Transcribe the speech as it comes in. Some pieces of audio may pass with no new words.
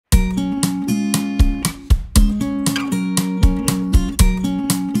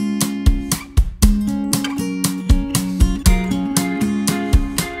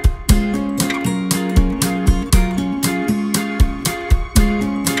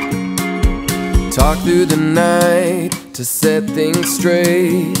Talk through the night to set things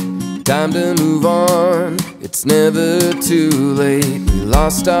straight. Time to move on, it's never too late. We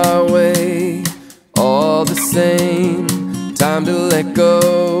lost our way, all the same. Time to let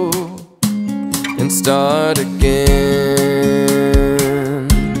go and start again,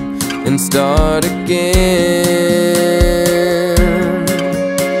 and start again.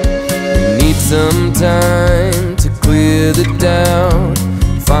 We need some time to clear the doubt,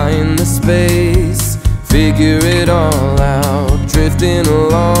 find the space, figure it all out. Drifting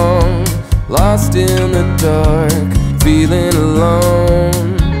along, lost in the dark, feeling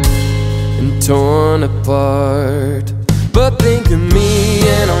alone and torn apart. But think of me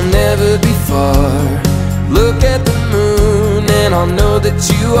and I'll never be far. Look at the moon and I'll know that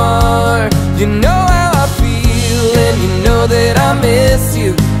you are. You know how I feel and you know that I miss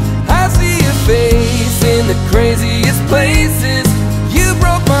you. I see your face in the craziest places. You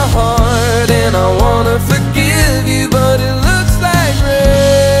broke my heart and I wanna forgive you, but it looks like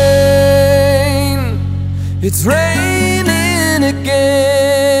rain. It's raining again.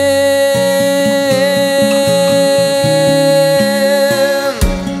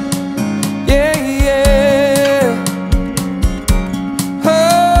 Yeah, yeah.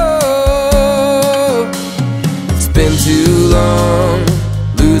 Oh, it's been too long,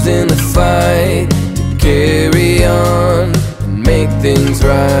 losing the fight to carry on, make things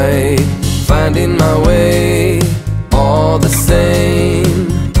right, finding my way, all the same.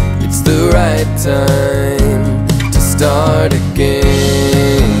 It's the right time to start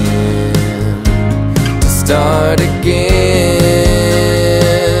again, to start again.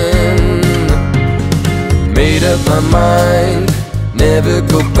 Made up my mind, never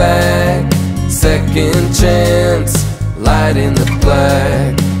go back. Second chance, light in the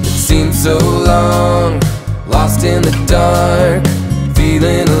black. It seems so long, lost in the dark,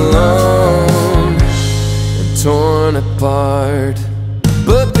 feeling alone and torn apart.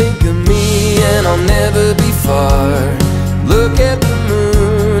 But think of me and I'll never be far. Look at the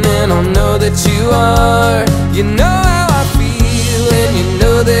moon and I'll know that you are. You know how I feel and you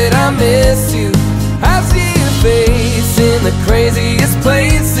know that I miss you. I see your face in the craziest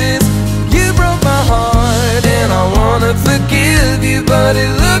places. You broke my heart and I wanna forgive you, but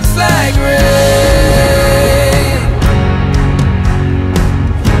it looks like rain.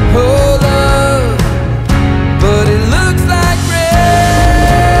 Oh love, but it looks like rain.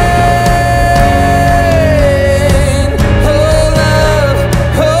 Oh love,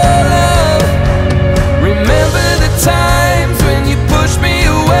 remember the times when you pushed me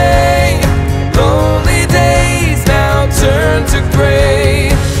away. Lonely days now turn to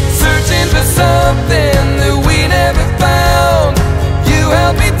gray, searching for something that we never found. You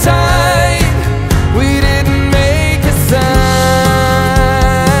held me tight, we didn't make a sound.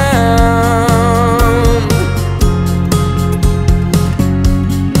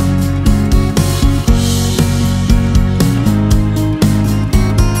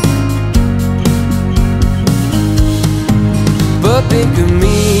 But think of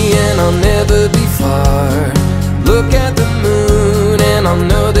me and I'll never be far. Look at the moon and I'll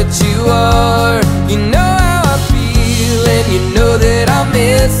know that you are. You know how I feel and you know that I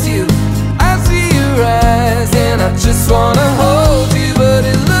miss you. I see your eyes and I just wanna hold you, but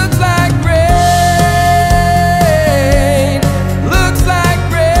it looks like rain. Looks like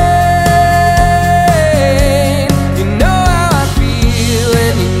rain. You know how I feel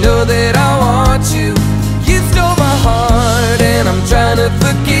and you know that I want you. You stole my heart and I'm trying to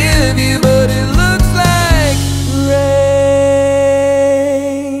forgive you,